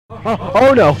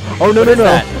Oh no! Oh no no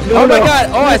no! Oh my god!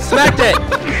 Oh, I smacked it!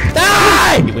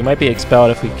 Die! We might be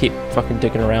expelled if we keep fucking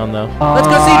dicking around though. Let's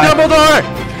go see Dumbledore!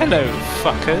 Hello,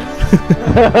 fuckers.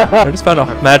 I just found a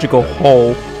magical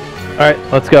hole. Alright,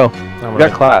 let's go. We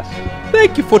got class.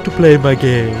 Thank you for playing my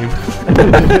game.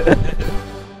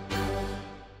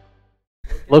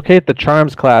 Locate the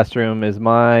charms classroom is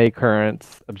my current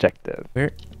objective.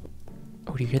 Where?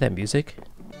 Oh, do you hear that music?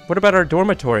 What about our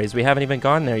dormitories? We haven't even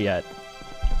gone there yet.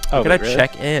 Oh, Can I really?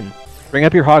 check in? Bring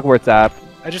up your Hogwarts app.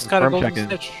 I just got a Confirm golden check-in.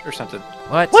 snitch or something.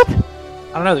 What? What?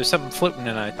 I don't know, there's something floating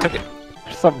and I took it.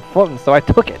 There's something floating, so I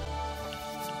took it.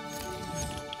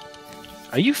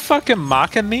 Are you fucking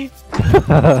mocking me?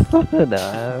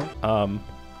 No.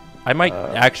 I might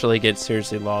actually get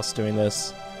seriously lost doing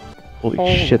this.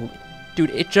 Holy shit.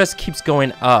 Dude, it just keeps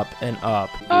going up and up.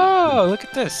 Oh, look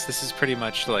at this. This is pretty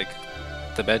much like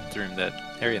the bedroom that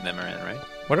Harry and them are in, right?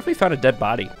 What if we found a dead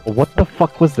body? What the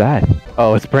fuck was that?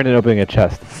 Oh, it's Brandon opening a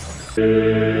chest. Oh,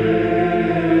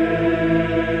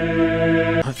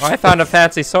 I found a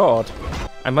fancy sword.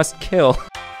 I must kill.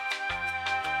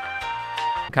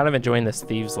 I'm kind of enjoying this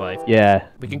thieves life. Yeah.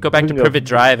 We can go back to Privet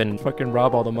Drive and fucking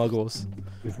rob all the muggles.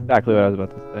 Exactly what I was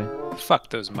about to say. Fuck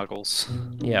those muggles.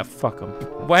 Yeah, fuck them.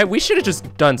 Why? We should have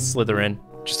just done Slytherin.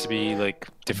 Just to be like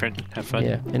different, have fun.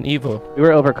 Yeah, and evil. We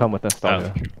were overcome with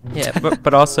nostalgia. Yeah,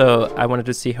 but also I wanted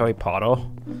to see Harry Potter.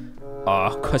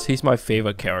 Cause he's my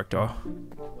favorite character.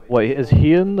 Wait, is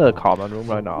he in the common room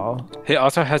right now? He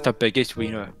also has the biggest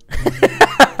wiener.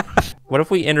 What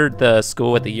if we entered the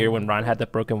school at the year when Ron had the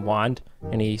broken wand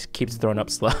and he keeps throwing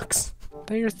up slugs?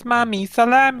 There's mommy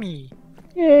salami.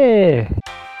 Yeah.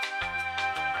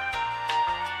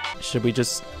 Should we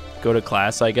just go to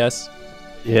class, I guess?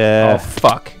 Yeah. Oh,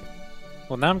 fuck.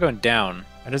 Well, now I'm going down.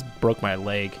 I just broke my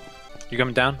leg. You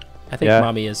coming down? I think Yeah.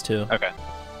 Mommy is too. Okay.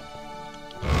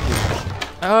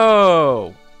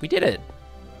 Oh, we did it.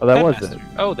 Oh, that was it.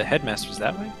 Headmaster. Oh, the headmaster's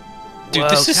that way? Dude, Whoa,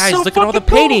 this is guys, so look at all the fucking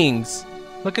cool. paintings.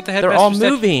 Look at the They're headmaster all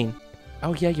statue. moving.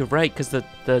 Oh, yeah, you're right, because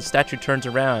the statue turns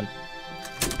around.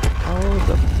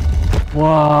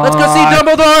 Whoa. Let's go see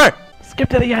Dumbledore! Skip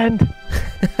to the end.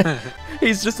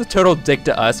 He's just a total dick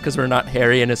to us because we're not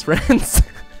Harry and his friends.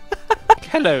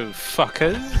 Hello,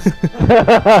 fuckers.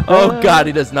 Oh, God,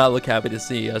 he does not look happy to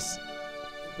see us.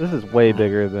 This is way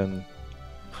bigger than...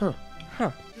 Huh.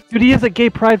 Dude, he has a gay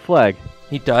pride flag.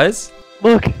 He does?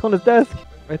 Look, on his desk.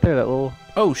 Right there, that little...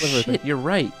 Oh, Whatever shit, you're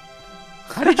right.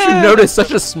 How did you notice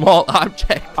such a small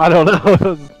object? I don't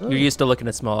know. You're used to looking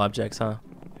at small objects, huh?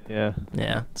 Yeah.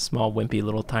 Yeah, small, wimpy,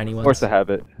 little tiny ones. Force a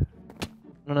habit. I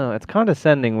don't know, it's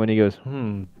condescending when he goes,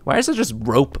 Why is there just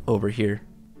rope over here?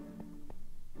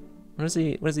 What does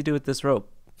he do with this rope?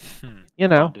 You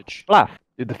know, Bondage. laugh.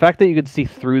 Dude, the fact that you can see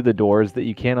through the doors that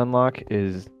you can't unlock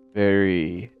is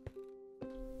very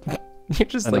You're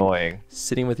just annoying. like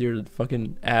sitting with your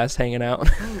fucking ass hanging out.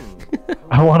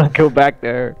 I want to go back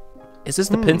there. Is this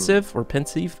the pensive or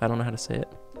pensive? I don't know how to say it.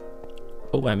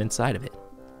 Oh, I'm inside of it.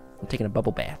 I'm taking a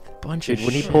bubble bath. Bunch Dude, of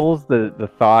when he shit. pulls the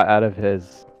thought out of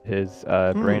his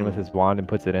brain with his wand and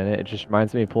puts it in it just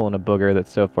reminds me of pulling a booger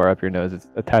that's so far up your nose it's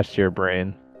attached to your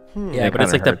brain. Yeah, It but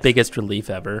it's kinda like the hurts. biggest relief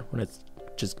ever when it's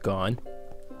just gone.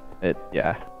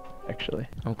 Yeah, actually.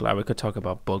 I'm glad we could talk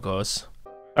about boogers.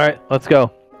 All right, let's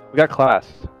go. We got class.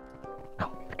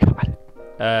 Oh my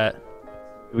god.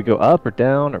 Do we go up or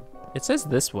down or? It says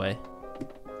this way.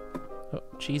 Oh,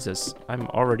 Jesus, I'm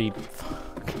already.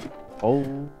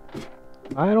 Oh,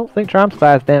 I don't think Trump's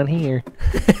class down here.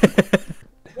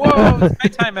 Whoa, it's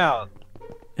nighttime out.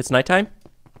 It's nighttime?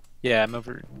 Yeah, I'm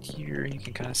over here. You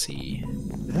can kind of see.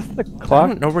 Is this the I clock?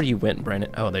 don't know where you went, Brandon.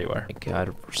 Oh, there you are. My God,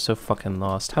 we're so fucking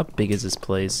lost. How big is this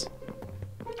place?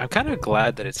 I'm kind of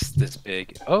glad that it's this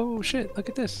big. Oh shit! Look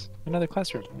at this. Another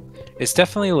classroom. It's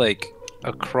definitely like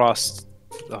across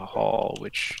the hall,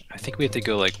 which I think we have to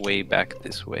go like way back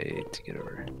this way to get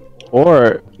over.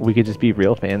 Or we could just be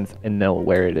real fans and know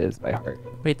where it is by heart.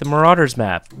 Wait, the Marauders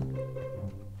map.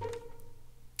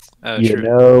 Oh, You true.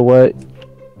 know what?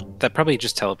 That probably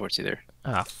just teleports you there.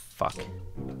 Ah, fuck.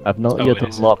 I've not Oh, yet it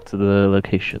is. unlocked the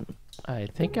location. I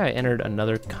think I entered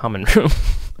another common room.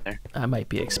 There. I might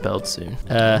be expelled soon.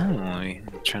 Oh, you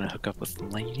trying to hook up with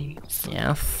ladies?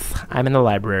 Yes. I'm in the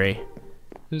library.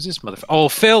 Who's this motherfucker? Oh,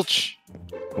 Filch!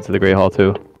 Into the Great Hall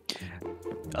too.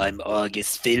 I'm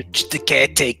August Filch, the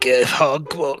caretaker of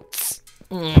Hogwarts.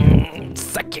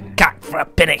 Suck your cock for a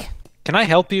penny. Can I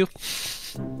help you?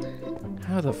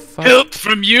 How the fuck? Help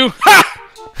from you! Ha!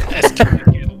 Ask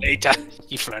you later.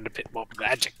 You've learned a bit more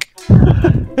magic.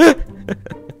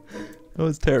 That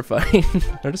was terrifying.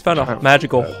 I just found a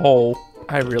magical hole.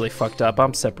 I really fucked up.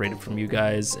 I'm separated from you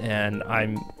guys, and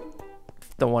I'm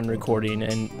the one recording,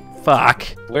 and fuck.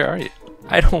 Where are you?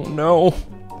 I don't know.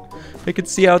 I can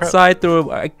see outside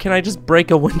through. Can I just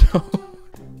break a window?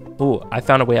 Ooh, I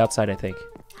found a way outside, I think.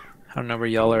 I don't know where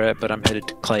y'all are at, but I'm headed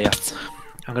to class.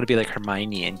 I'm gonna be like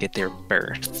Hermione and get there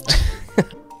first.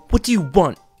 What do you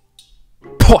want,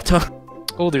 Potter?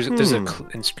 Oh, there's a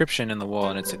inscription in the wall,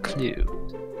 and it's a clue.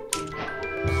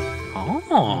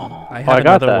 Oh, I have got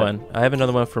another that. one. I have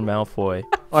another one for Malfoy.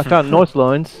 Oh, I found North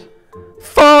Lawrence.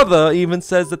 Father even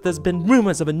says that there's been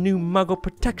rumors of a new Muggle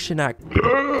Protection Act.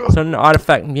 Certain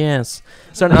artifact, yes.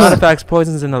 Certain artifacts,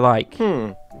 poisons, and the like.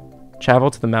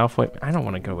 Travel to the Malfoy. I don't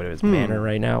want to go to his manor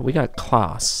right now. We got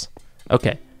class.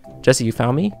 Okay, Jesse, you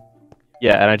found me?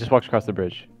 Yeah, and I just walked across the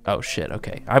bridge. Oh shit.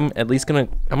 Okay, I'm at least gonna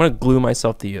glue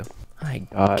myself to you. My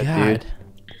God. Dude.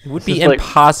 It would This be is like-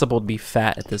 impossible to be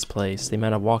fat at this place. The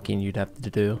amount of walking you'd have to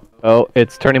do. Oh,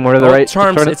 it's turning more to the right. It's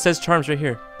Charms. turning- It says charms right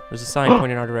here. There's a sign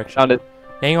pointing in our direction. Found it.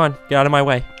 Hang on. Get out of my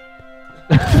way.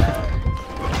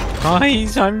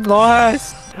 guys, I'm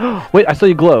lost. Wait, I saw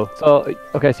you glow. So,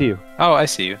 okay, I see you. Oh, I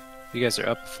see you. You guys are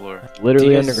up the floor. Literally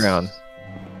Do you guys- underground.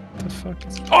 What the fuck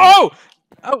is... Oh!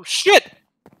 Oh, shit!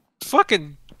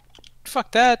 Fucking...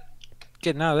 Fuck that.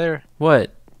 Getting out of there.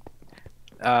 What?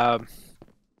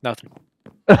 Nothing.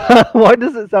 Why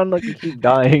does it sound like you keep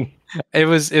dying? It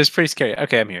was pretty scary.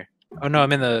 Okay, I'm here. Oh no,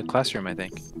 I'm in the classroom, I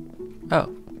think.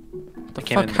 Oh. The I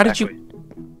came in fuck? the How back did you?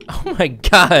 Oh my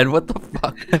God! What the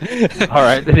fuck? All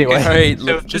right, anyway. All right. So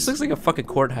Look, this just- looks like a fucking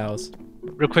courthouse.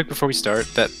 Real quick before we start,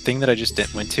 that thing that I just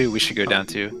went to, we should go down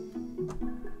to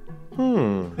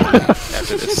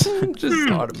after this.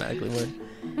 Just automatically went.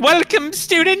 Welcome,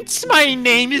 students. My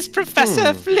name is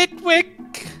Professor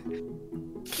Flitwick.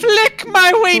 Flick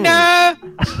my wiener.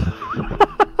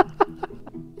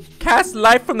 Cast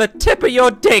light from the tip of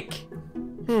your dick.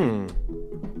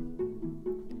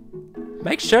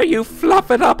 Make sure you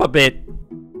fluff it up a bit.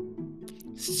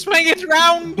 Swing it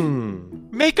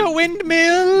round. Make a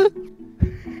windmill.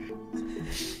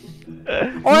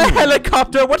 Or a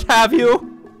helicopter, what have you?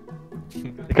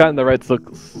 The guy on the right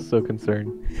looks so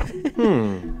concerned.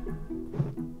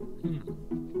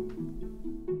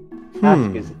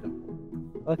 Task is to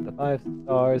collect the 5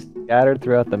 stars scattered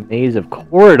throughout the maze of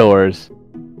corridors.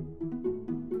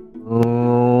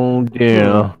 Oh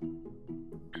dear.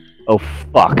 Oh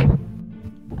fuck.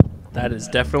 That is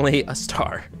definitely a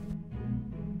star.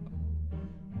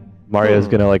 Mario's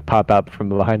gonna like pop out from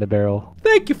behind the barrel.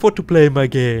 Thank you for to play my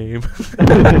game.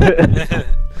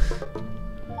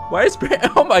 Why is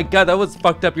oh my God, that was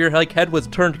fucked up. Your like head was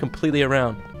turned completely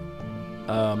around.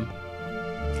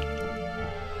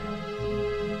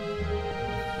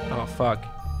 Oh fuck.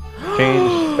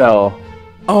 Change spell.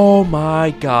 Oh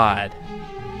my God.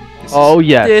 Oh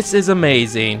yes. This is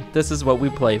amazing. This is what we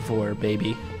play for,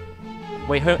 baby.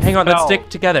 Wait, hang on. Let's Spell. stick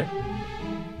together.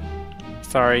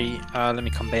 Sorry, let me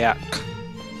come back.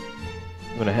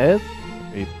 You went ahead?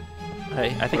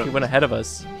 I think you went ahead of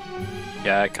us.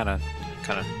 Yeah, I kinda.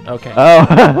 Okay.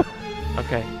 Oh.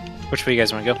 Okay. Which way you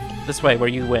guys want to go? This way, where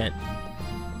you went.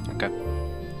 Okay.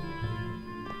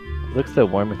 You look so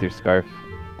warm with your scarf.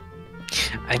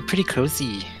 I'm pretty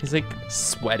cozy. He's like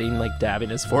sweating, like dabbing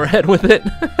his forehead with it.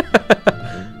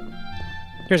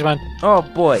 Here's one. Oh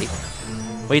boy.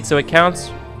 Wait, so it counts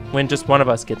when just one of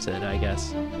us gets it, I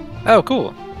guess. Oh,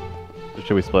 cool.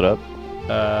 Should we split up?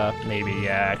 Maybe,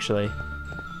 yeah, actually.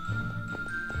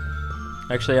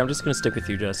 Actually, I'm just gonna stick with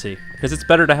you, Jesse. Because it's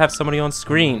better to have somebody on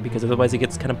screen, because otherwise it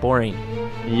gets kind of boring.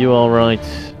 You alright?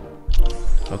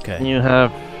 Okay. You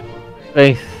have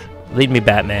faith. Lead me,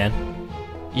 Batman.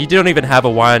 You don't even have a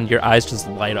wand, your eyes just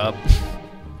light up.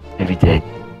 Every day.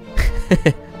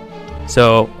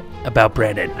 So, about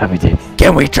Brandon. Every day.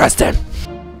 Can we trust him?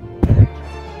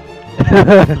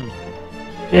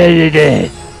 Yeah, you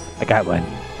did. I got one.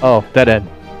 Oh, dead end.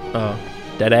 Oh,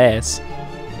 dead ass.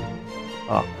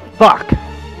 Oh, fuck.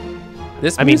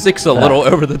 This I mean, music's a little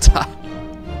over the top.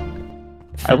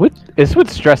 This would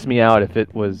stress me out if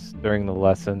it was during the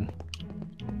lesson.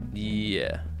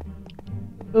 Yeah.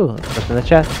 Ooh, what's in the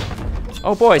chest?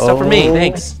 Oh boy, stuff for me, Oh.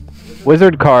 thanks.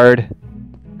 Wizard card.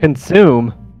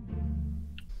 Consume.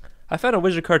 I found a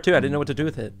wizard card too, I didn't know what to do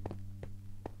with it.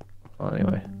 Well,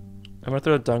 anyway. I'm gonna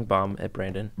throw a dunk bomb at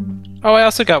Brandon. Oh, I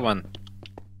also got one.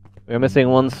 We're missing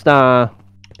 1 star.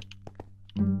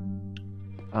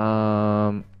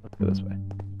 Let's go this way.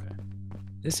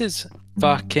 This is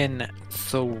fucking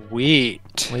sweet.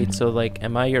 Wait, so like,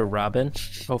 am I your Robin?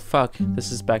 Oh fuck,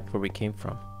 this is back where we came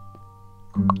from.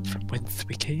 From whence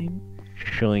we came?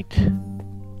 Shite.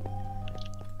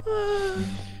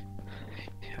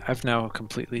 I've now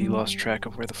completely lost track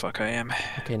of where the fuck I am.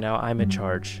 Okay, now I'm in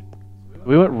charge.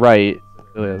 We went right.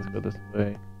 Really, let's go this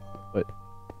way. What?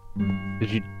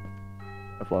 Did you?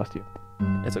 I've lost you.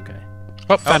 It's okay.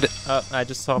 Oh, found it. I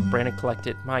just saw Brandon collect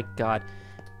it. My God,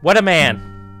 what a man!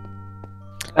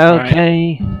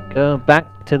 Okay, go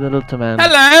back to the little man.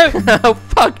 Hello. Oh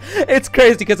fuck! It's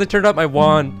crazy because I turned up my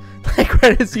wand like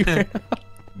right as you ran up.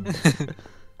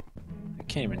 I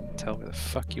can't even tell where the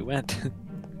fuck you went.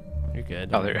 You're good.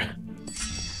 Oh, there.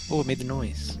 Oh, it made the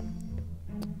noise.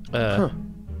 Huh.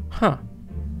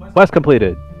 Quest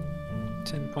completed.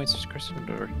 10 points to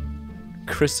Gryffindor.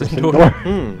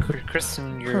 Gryffindor.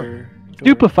 Christen your.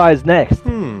 Stupefies next.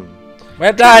 We're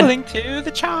done. Traveling to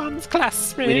the charms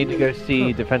classroom. We need to go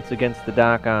see Defense Against the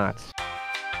Dark Arts.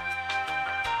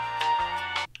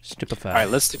 Stupefy. All right,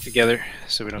 let's stick together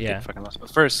so we don't Yeah. get fucking lost. But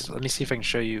first, let me see if I can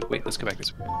show you. Wait, let's go back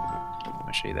this way. I'm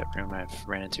gonna show you that room I've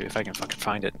ran into. If I can fucking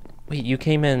find it. Wait, you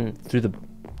came in through the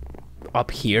up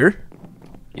here?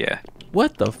 Yeah.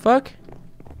 What the fuck?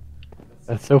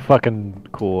 That's so fucking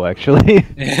cool, actually.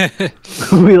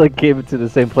 We like came into the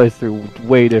same place through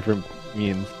way different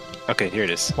means. Okay, here it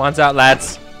is. Wands out,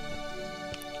 lads.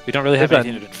 We don't really have Hold on.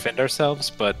 anything to defend ourselves,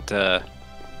 but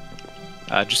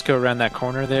just go around that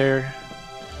corner there.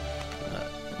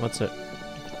 What's it?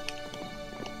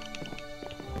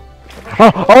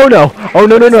 Oh no! Oh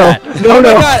no no no! That? No Oh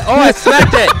no! my God! Oh, I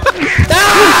smacked it!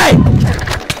 Die!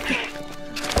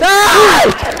 Die!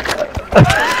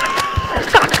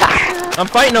 I'm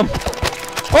fighting them.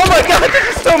 Oh my God!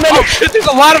 There's so many. Oh shit! There's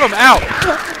a lot of them out.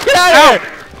 Get out of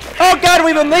here! Oh God!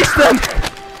 We've unleashed them.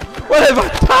 What have I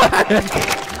done?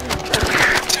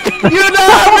 You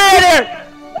know, man!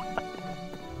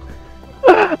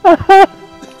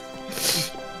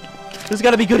 There's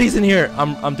gotta be goodies in here.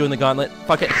 I'm doing the gauntlet.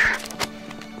 Fuck it.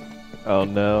 Oh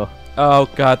no! Oh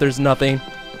God, there's nothing.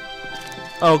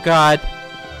 Oh God.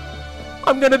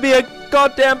 I'm gonna be a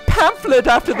goddamn pamphlet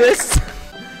after this.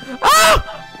 Ah!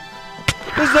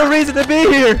 There's no reason to be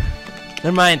here.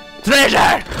 Never mind.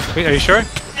 Treasure! Wait, are you sure?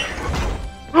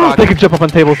 They can jump up on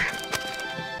tables.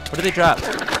 What did they drop?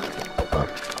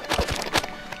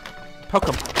 Poke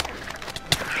them.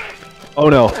 Oh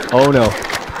no! Oh no!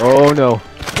 Oh no!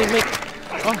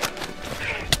 Oh.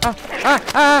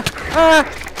 Ah!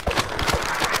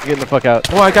 Get getting the fuck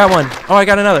out. Oh, I got one. Oh, I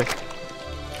got another.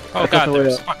 Oh That's god, the way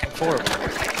there's up. fucking 4 of them.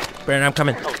 Brandon, I'm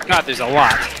coming. Oh god, there's a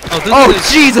lot. Oh, this Oh,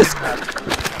 is Jesus!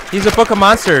 He's a book of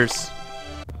monsters.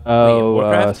 Oh,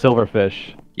 Warcraft? Yeah,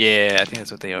 silverfish. I think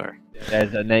that's what they are.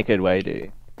 There's a naked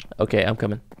lady. Okay, I'm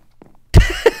coming.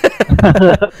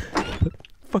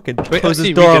 Fucking Wait, close let's this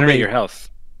see, door on regenerate me. your health.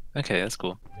 Okay, that's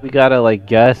cool. We gotta like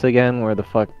guess again where the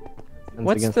fuck.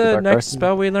 What's against the dark next arts?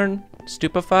 spell we learn?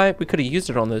 Stupefy? We could have used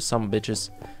it on those some bitches.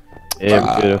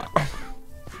 Yeah, we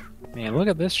could've. Man, look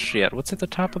at this shit. What's at the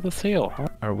top of the hill? Huh?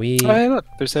 Are we? Oh, hey, look,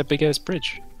 there's that big ass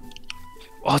bridge.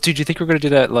 Oh, dude, you think we're gonna do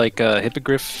that like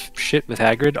hippogriff shit with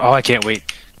Hagrid? Oh, I can't wait.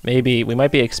 Maybe. We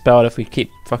might be expelled if we keep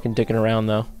fucking dicking around,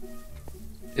 though.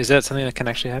 Is that something that can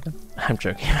actually happen? I'm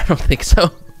joking. I don't think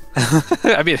so.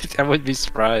 I mean, I wouldn't be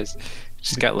surprised.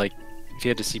 Just got like, if you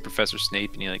had to see Professor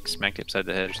Snape and he like smacked you upside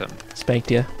the head or something. Spanked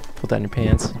you. Put that in your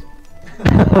pants.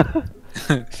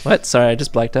 What? Sorry, I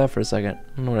just blacked out for a second.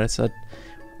 I don't know what I said.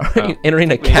 Are we Oh. entering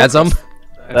a Wait, chasm?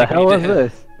 I The think we hell need is to-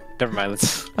 this? Never mind.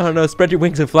 Let's. I don't know. Spread your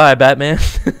wings and fly, Batman.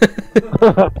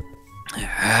 I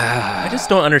I just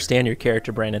don't understand your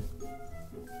character, Brandon.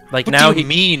 Like What now do you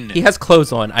mean? he has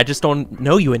clothes on. I just don't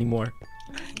know you anymore.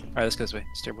 All right, let's go this way.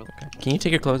 Stairwell. Can you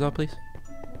take your clothes off, please?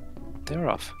 They're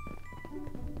off.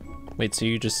 Wait, so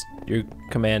you're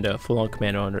commando, full-on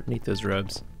commando underneath those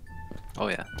robes. Oh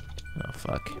yeah. Oh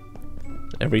fuck.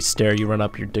 Every stair you run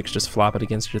up, your dick's just flopping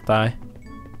against your thigh.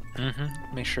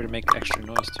 Mm-hmm. Make sure to make extra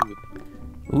noise too.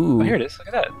 Ooh. Oh, here it is. Look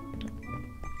at that.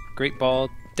 Great ball.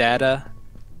 Dada.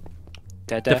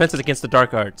 Dada. Defenses against the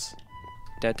dark arts.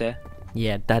 Dada.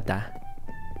 Yeah, dada.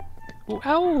 Ooh,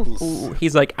 owls. Ooh,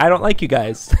 he's like, I don't like you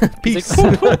guys. He's Peace.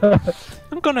 like, "Hoot, hoot.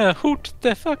 I'm gonna hoot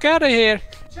the fuck out of here.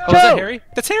 Oh, is that Harry?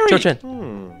 That's Harry. Cho-chin.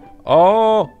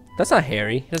 Oh, that's not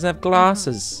Harry. He doesn't have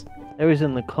glasses. It was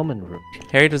in the common room.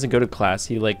 Harry doesn't go to class.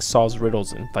 He like solves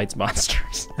riddles and fights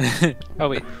monsters. Oh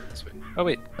wait. This way. Oh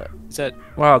wait. Is that?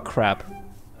 Wow, crap.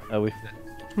 Oh, we.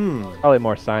 Probably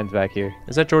more signs back here.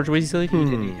 Is that George Weasley?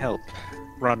 Need help?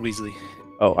 Ron Weasley.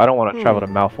 Oh, I don't want to travel to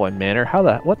Malfoy Manor. How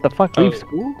the? What the fuck? Leave Oh.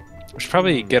 school? We should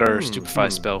probably get our stupefy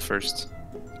spell first.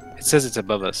 It says it's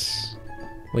above us.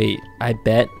 Wait, I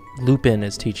bet Lupin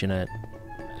is teaching it.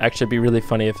 Actually, it'd be really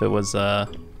funny if it was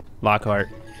Lockhart.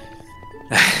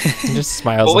 He just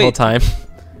smiles Oh, the whole wait. time.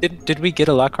 Did we get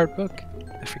a Lockhart book?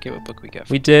 I forget what book we got.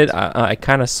 We did. I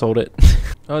kind of sold it.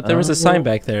 Oh, there was a sign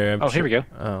back there. I'm Oh, here we go.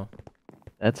 Oh.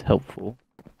 That's helpful.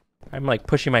 I'm like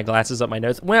pushing my glasses up my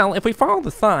nose. Well, if we follow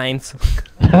the signs.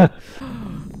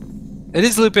 It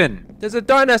is Lupin. There's a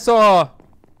dinosaur.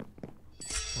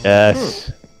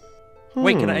 Yes.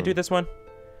 Wait, can I do this one?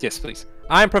 Yes, please.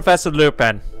 I'm Professor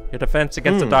Lupin, your defense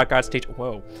against the dark arts teacher.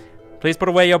 Whoa. Please put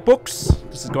away your books.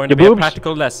 This is going to be a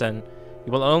practical lesson.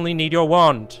 You will only need your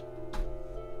wand.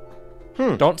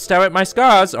 Don't stare at my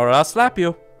scars or I'll slap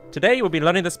you. Today you will be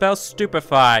learning the spell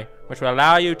Stupefy, which will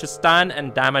allow you to stun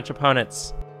and damage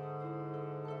opponents.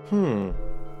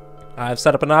 I've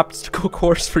set up an obstacle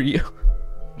course for you.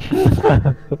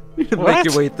 You can make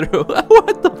your way through.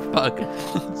 What the fuck?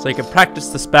 So you can practice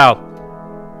the spell.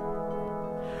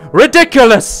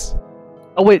 Ridiculous!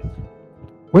 Oh wait,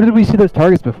 where did we see those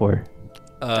targets before?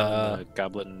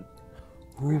 Goblin.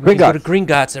 We can go to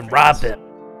Gringotts and rob them.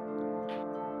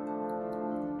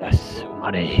 Yes,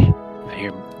 money. I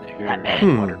hear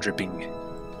water dripping.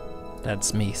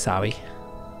 That's me, sorry.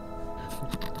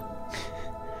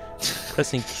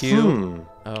 Pressing Q.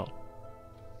 Oh.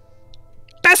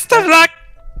 Best of luck!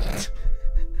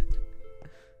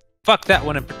 Fuck that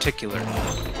one in particular.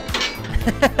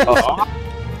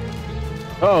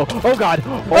 Oh god.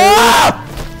 Ah!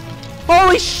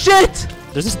 Holy shit!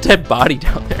 There's this dead body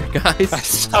down there, guys. I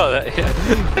saw that,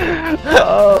 yeah.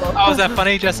 Oh, Oh, was that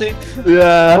funny, Jesse?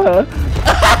 yeah.